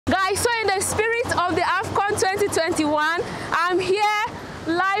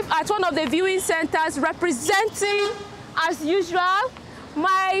at one of the viewing centers representing, as usual,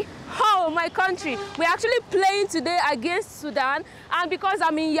 my home, my country. We're actually playing today against Sudan, and because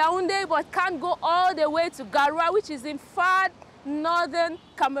I'm in Yaoundé but can't go all the way to Garoua, which is in far northern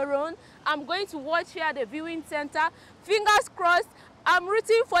Cameroon, I'm going to watch here at the viewing center. Fingers crossed, I'm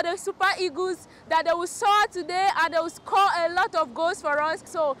rooting for the Super Eagles that they will soar today and they will score a lot of goals for us.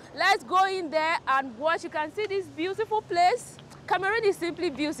 So let's go in there and watch. You can see this beautiful place. Cameroon is simply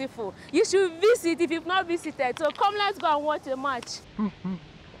beautiful. You should visit if you've not visited. So come, let's go and watch the match.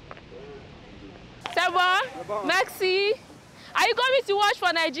 C'est bon? Merci. Are you going to watch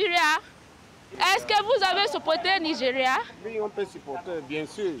for Nigeria? Est-ce que vous avez supporté Nigeria? Oui, on peut supporter, bien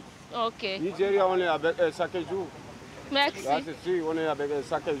sûr. Ok. Nigeria, on est avec chaque jour. Merci. Là, c'est sûr, on est avec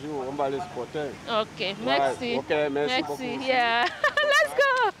chaque jour, on va les supporter. Ok, merci. Ouais, ok, merci beaucoup. Yeah. Let's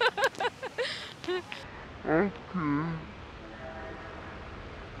go.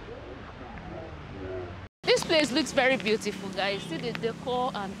 This place looks very beautiful, guys. See the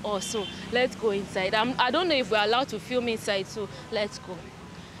decor and also let's go inside. I don't know if we're allowed to film inside, so let's go.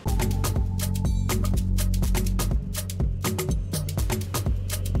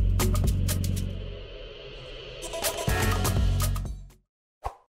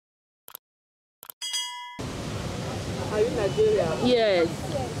 Are you in Nigeria? Yes.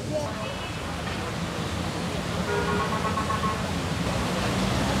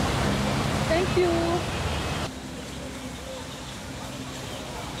 Thank you.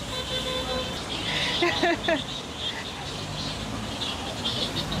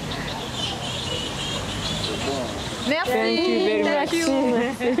 Merci. Thank you very much. Thank you.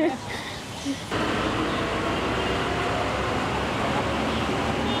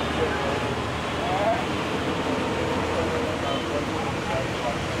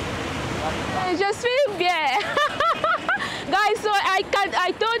 Je suis bien. Guys, so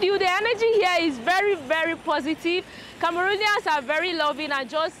I told you the energy here is very, very positive. Cameroonians are very loving and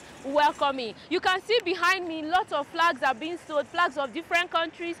just welcoming. You can see behind me lots of flags are being sold, flags of different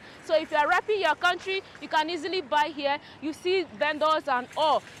countries. So if you are repping your country, you can easily buy here. You see vendors and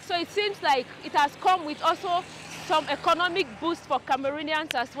all. So it seems like it has come with also some economic boost for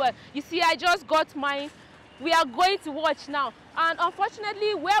Cameroonians as well. You see, I just got mine. We are going to watch now. And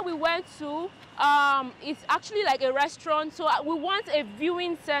unfortunately, where we went to, it's actually like a restaurant. So we want a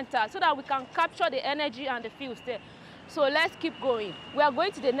viewing center so that we can capture the energy and the feels there. So let's keep going. We are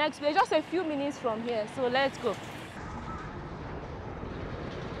going to the next place, just a few minutes from here. So let's go.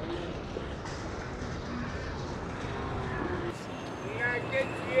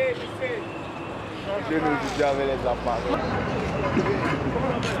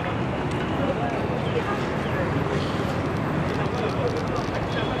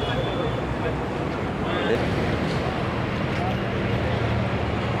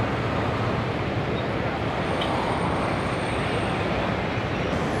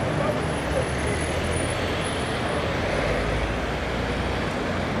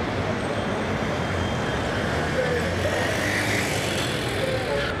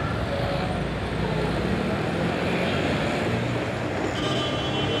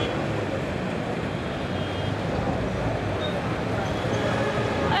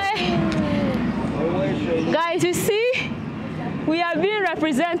 Guys, you see, we are being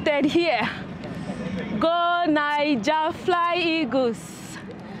represented here. Go Niger, fly Eagles.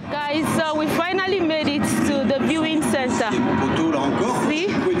 Guys, so we finally made it to the viewing center. See,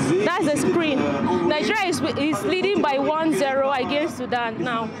 that's the screen. Nigeria is leading by 1-0 against Sudan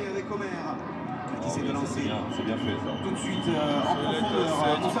now. C'est bien fait ça. Tout de suite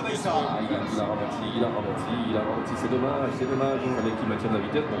en profondeur. Il a ralenti, c'est dommage. Il fallait qu'il maintienne la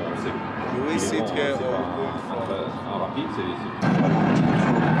vitesse. Bon, on sait. Oui, c'est très en rapide, c'est.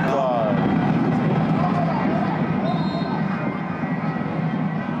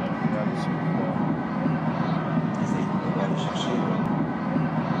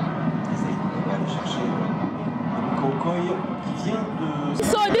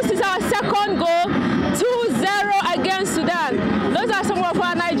 So this is our second goal, 2-0 against Sudan. Those are some of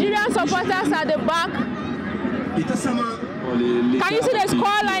our Nigerian supporters at the back. Can you see the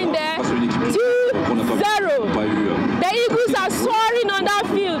score line there? 2-0. The Eagles are soaring on that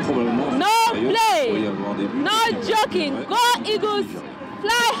field. No play, no joking. Go Eagles,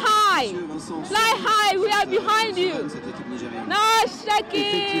 fly high. Fly high, we are behind you. No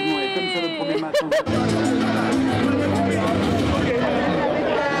shaking.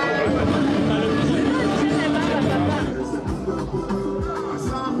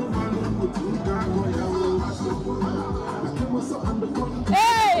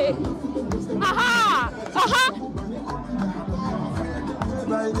 Hey! Aha! Aha!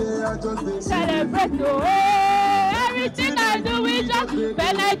 Celebrate, oh, everything I do is just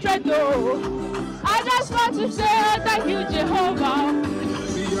penetrate, oh. I just want to say thank you, Jehovah.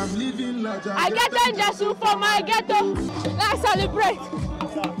 I get angels for my ghetto. Let's celebrate.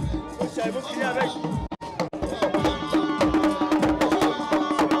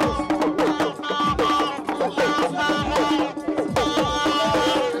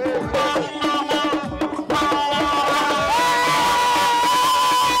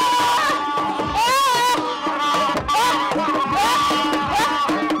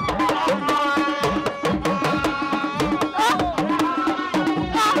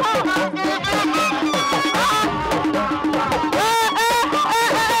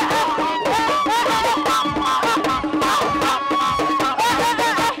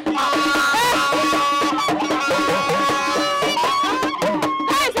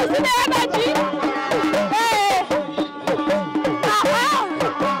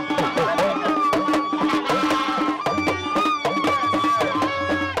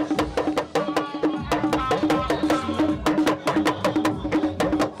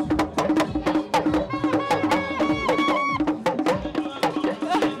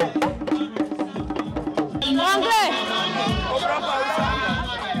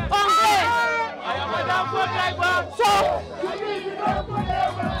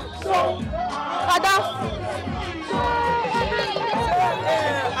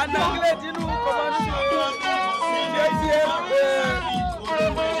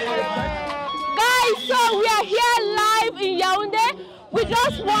 Guys, so we are here live in Yaoundé. We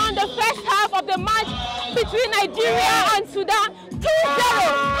just won the first half of the match between Nigeria and Sudan, 2-0.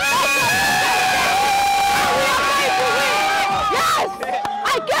 Yes!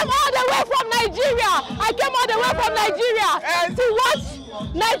 I came all the way from Nigeria. To watch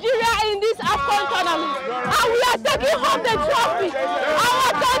Nigeria in this AfCon tournament. And we are taking home the trophy.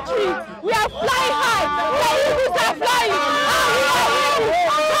 Our country, we are flying high. The Eagles are flying.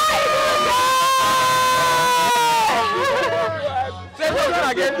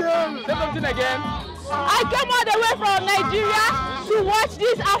 Say something again. I came all the way from Nigeria to watch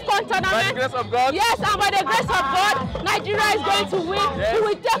this AfCon tournament. By the grace of God? Yes, and by the grace of God, Nigeria is going to win. Yes. We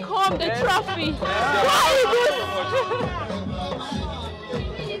will take home the trophy.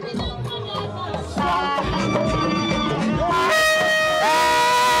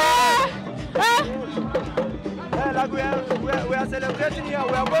 We are celebrating here.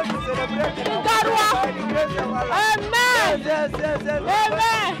 We are going to celebrate in Garwa. Amen. Yes.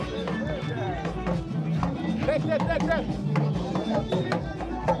 Amen. Take.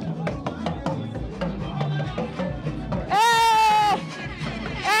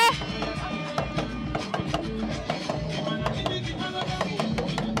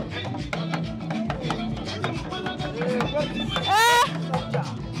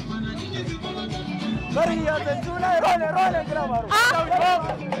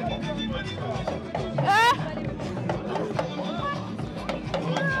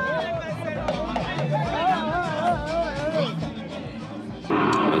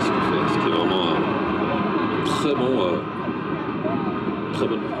 Ce qui est vraiment très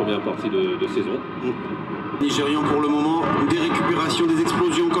bonne première partie de saison. Nigérians pour le moment, des récupérations, des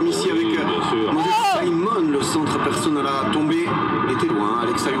explosions comme ici avec Simon, le centre personne à la tombée, était loin,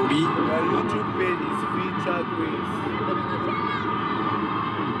 Alex Ayobi.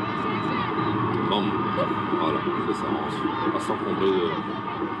 Bon, voilà, c'est ça, on va s'encombrer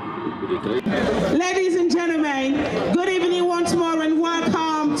de détails. Ladies and gentlemen, good evening once more and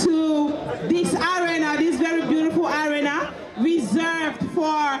welcome to this arena, this very beautiful arena reserved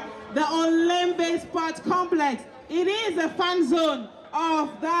for the Olympic Sports Complex. It is a fan zone of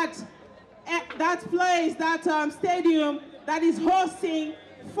that place, that stadium that is hosting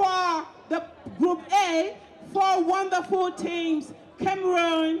for the Group A, 4 wonderful teams,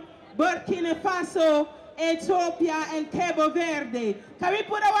 Cameroon, Burkina Faso, Ethiopia, and Cabo Verde. Can we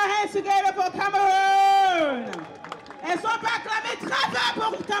put our hands together for Cameroon? Est-ce qu'on peut acclamer très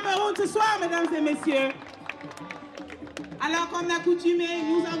fort pour Cameroun ce soir, mesdames et messieurs? Alors, comme d'accoutumé,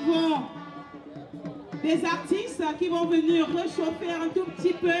 nous avons des artistes qui vont venir réchauffer un tout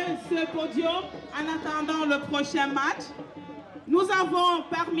petit peu ce podium en attendant le prochain match. Nous avons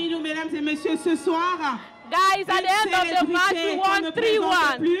parmi nous, mesdames et messieurs, ce soir, guys, at the end of the match, we won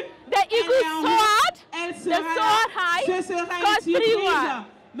 3-1. The Eagles soared, the soared high, scored 3-1.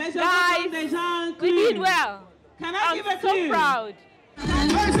 Guys, we did well. I'm so proud.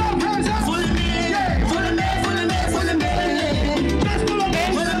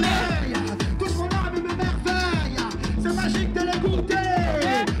 C'est magique de le goûter,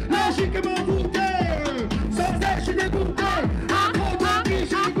 logiquement goûter, sans elle je l'ai goûté, trop de vie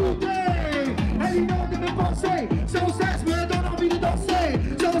j'ai goûté.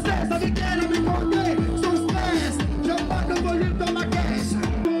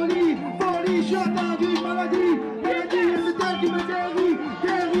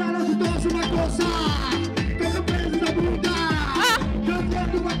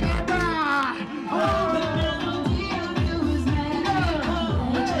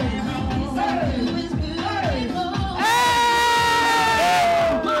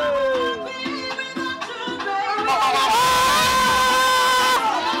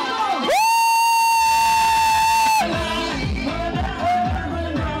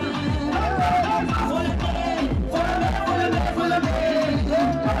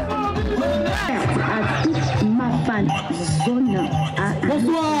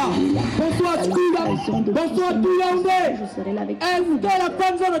 Bonsoir tout Yaoundé. Est-ce que la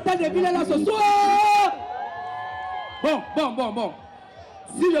femme zone est défilée là ce soir? Bon.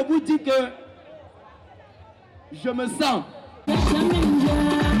 Si je vous dis que je me sens.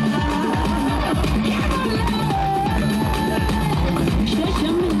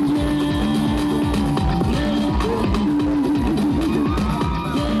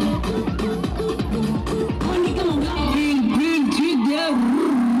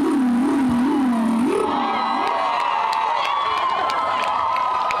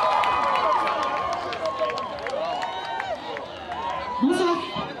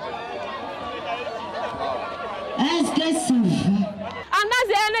 And that's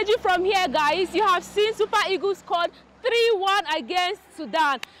the energy from here, guys. You have seen Super Eagles scored 3-1 against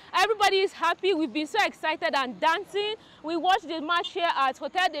Sudan. Everybody is happy. We've been so excited and dancing. We watched the match here at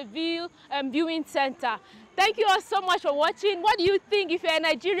Hotel de Ville Viewing Center. Thank you all so much for watching. What do you think? If you're a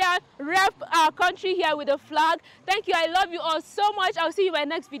Nigerian, rep our country here with a flag. Thank you. I love you all so much. I'll see you in my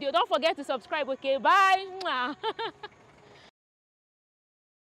next video. Don't forget to subscribe, okay? Bye.